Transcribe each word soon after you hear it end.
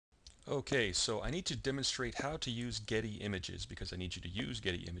Okay, so I need to demonstrate how to use Getty Images because I need you to use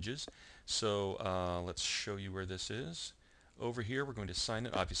Getty Images. So let's show you where this is. Over here we're going to sign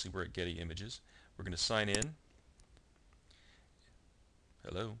in. Obviously we're at Getty Images. We're going to sign in.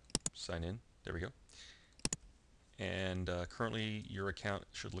 Hello, sign in. There we go. And currently your account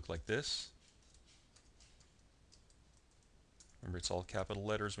should look like this. Remember, it's all capital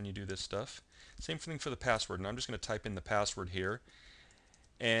letters when you do this stuff. Same thing for the password. And I'm just going to type in the password here.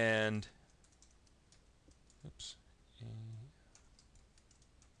 And oops.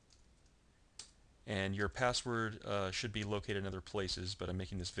 And your password should be located in other places, but I'm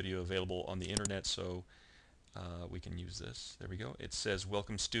making this video available on the internet so we can use this. There we go. It says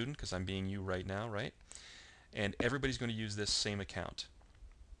welcome student because I'm being you right now, right? And everybody's going to use this same account.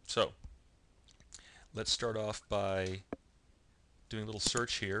 So let's start off by doing a little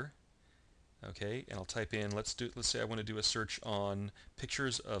search here. Okay, and I'll type in, let's say I want to do a search on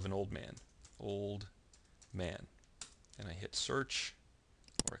pictures of an old man. Old man. And I hit search,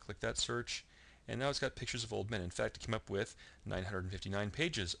 or I click that search, and now it's got pictures of old men. In fact, it came up with 959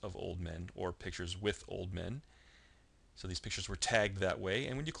 pages of old men, or pictures with old men. So these pictures were tagged that way.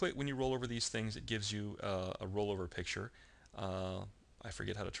 And when you roll over these things, it gives you a rollover picture. I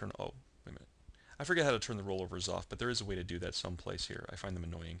forget how to turn. Oh, wait a minute. I forget how to turn the rollovers off, but there is a way to do that someplace here. I find them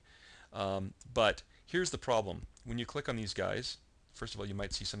annoying. But here's the problem. When you click on these guys, first of all, you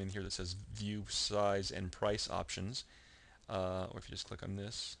might see something here that says View Size and Price Options. Or if you just click on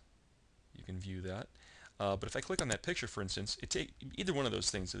this, you can view that. But if I click on that picture, for instance, either one of those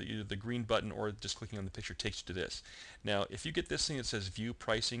things, either the green button or just clicking on the picture takes you to this. Now, if you get this thing that says View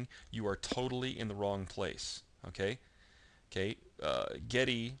Pricing, you are totally in the wrong place. Okay? Okay?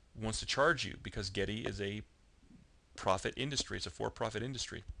 Getty wants to charge you because Getty is a profit industry. It's a for-profit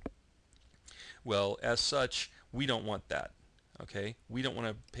industry. Well, as such, we don't want that. Okay? We don't want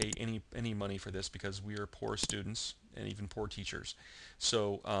to pay any money for this because we are poor students and even poor teachers.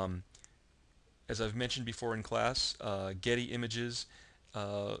 So, as I've mentioned before in class, Getty Images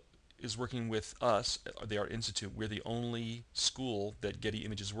is working with us, the Art Institute. We're the only school that Getty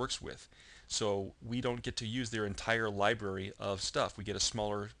Images works with. So we don't get to use their entire library of stuff. We get a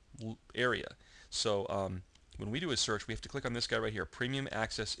smaller area. So when we do a search, we have to click on this guy right here, Premium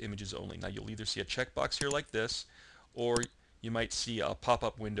Access Images Only. Now you'll either see a checkbox here like this, or you might see a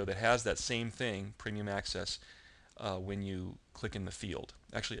pop-up window that has that same thing, Premium Access, when you click in the field.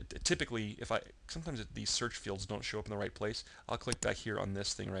 Actually, typically, sometimes these search fields don't show up in the right place, I'll click back here on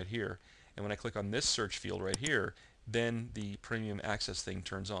this thing right here, and when I click on this search field right here, then the Premium Access thing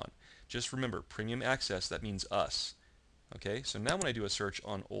turns on. Just remember, Premium Access, that means us. Okay, so now when I do a search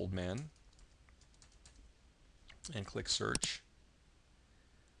on Old Man, and click search,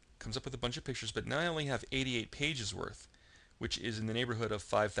 comes up with a bunch of pictures, but now I only have 88 pages worth, which is in the neighborhood of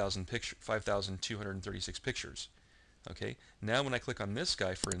 5,236 pictures. Okay, now when I click on this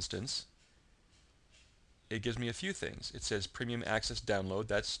guy, for instance, it gives me a few things. It says Premium Access Download.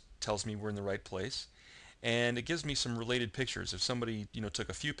 That tells me we're in the right place. And it gives me some related pictures. If somebody took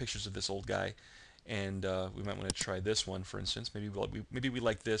a few pictures of this old guy, and we might want to try this one, for instance. Maybe we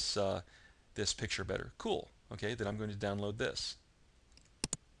like this this picture better. Cool. Okay, then I'm going to download this.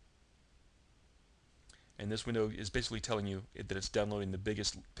 And this window is basically telling you that it's downloading the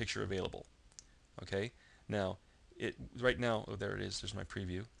biggest picture available. Okay, now right now, oh, there it is. There's my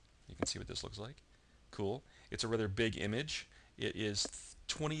preview. You can see what this looks like. Cool. It's a rather big image. It is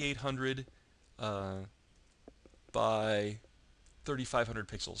 2,800 by 3,500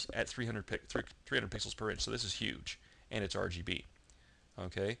 pixels at 300 pixels per inch. So this is huge, and it's RGB.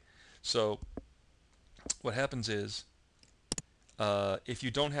 Okay, so what happens is if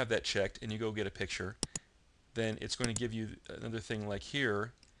you don't have that checked and you go get a picture, then it's going to give you another thing like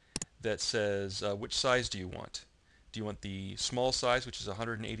here that says which size do you want? Do you want the small size, which is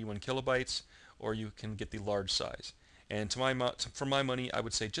 181 kilobytes, or you can get the large size? And for my money, I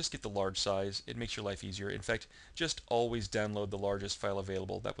would say just get the large size. It makes your life easier. In fact, just always download the largest file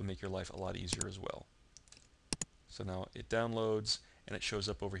available. That would make your life a lot easier as well. So now it downloads, and it shows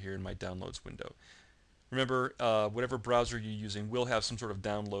up over here in my downloads window. Remember, whatever browser you're using will have some sort of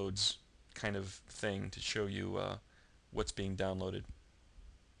downloads kind of thing to show you what's being downloaded.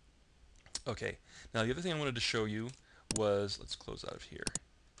 Okay, now the other thing I wanted to show you was, let's close out of here.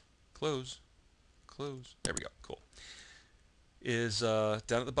 Close. There we go. Cool. Is down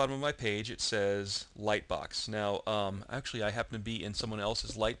at the bottom of my page it says Lightbox. Now, actually, I happen to be in someone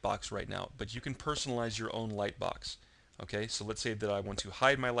else's Lightbox right now, but you can personalize your own Lightbox. Okay, so let's say that I want to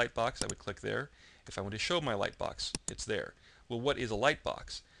hide my Lightbox. I would click there. If I want to show my Lightbox, it's there. Well, what is a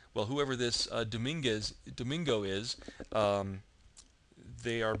Lightbox? Well, whoever this Domingo is,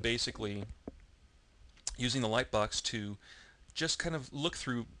 they are basically using the Lightbox to just kind of look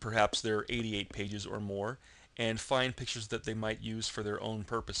through perhaps their 88 pages or more and find pictures that they might use for their own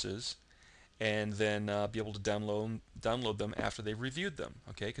purposes, and then be able to download them after they've reviewed them.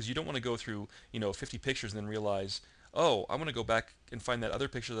 Okay, because you don't want to go through 50 pictures and then realize, oh, I want to go back and find that other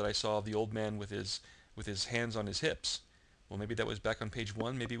picture that I saw of the old man with his hands on his hips. Well, maybe that was back on page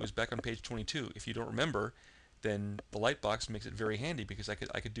 1, maybe it was back on page 22. If you don't remember, then the Lightbox makes it very handy, because I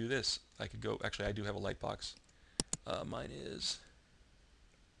could do this. I could go, actually I do have a Lightbox. Mine is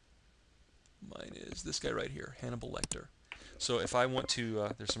this guy right here, Hannibal Lecter. So if I want to,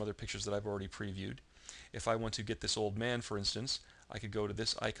 there's some other pictures that I've already previewed. If I want to get this old man, for instance, I could go to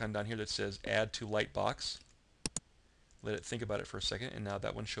this icon down here that says Add to Lightbox. Let it think about it for a second, and now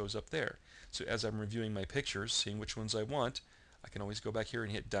that one shows up there. So as I'm reviewing my pictures, seeing which ones I want, I can always go back here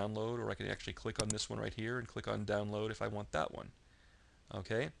and hit download, or I can actually click on this one right here and click on download if I want that one.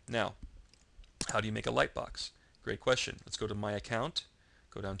 Okay, now, how do you make a Lightbox? Great question. Let's go to My Account,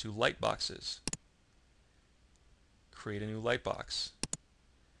 go down to Lightboxes, create a new Lightbox,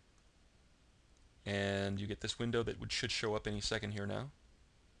 and you get this window that should show up any second here now.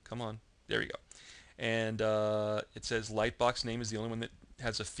 Come on, there you go. And it says Lightbox name is the only one that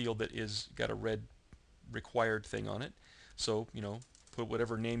has a field that is got a red required thing on it. So, put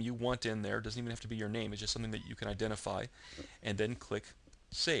whatever name you want in there. It doesn't even have to be your name. It's just something that you can identify. And then click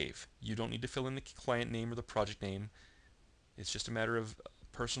Save. You don't need to fill in the client name or the project name. It's just a matter of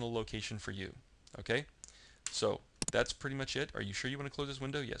personal location for you. Okay? So, that's pretty much it. Are you sure you want to close this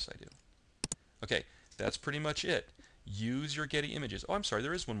window? Yes, I do. Okay, that's pretty much it. Use your Getty images. Oh, I'm sorry,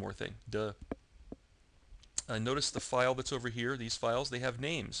 there is one more thing. Duh. Notice the file that's over here, these files, they have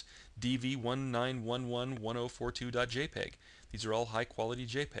names. dv19111042.jpg. These are all high quality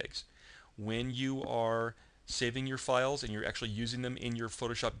JPEGs. When you are saving your files and you're actually using them in your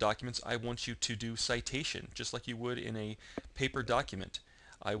Photoshop documents, I want you to do citation, just like you would in a paper document.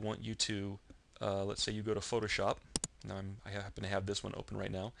 I want you to, let's say you go to Photoshop. Now I happen to have this one open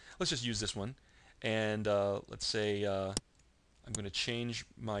right now. Let's just use this one. And let's say I'm going to change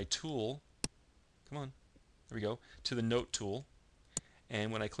my tool. Come on. There we go, to the note tool,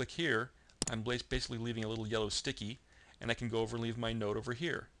 and when I click here, I'm basically leaving a little yellow sticky, and I can go over and leave my note over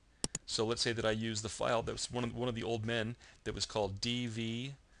here. So let's say that I use the file that was one of the old men that was called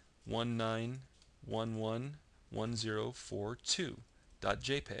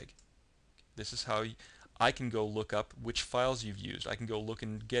dv19111042.jpg. This is how I can go look up which files you've used. I can go look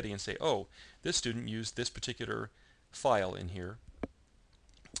in Getty and say, oh, this student used this particular file in here.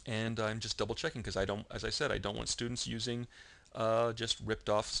 And I'm just double checking, because as I said, I don't want students using just ripped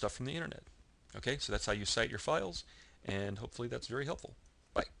off stuff from the internet. Okay, so that's how you cite your files, and hopefully that's very helpful.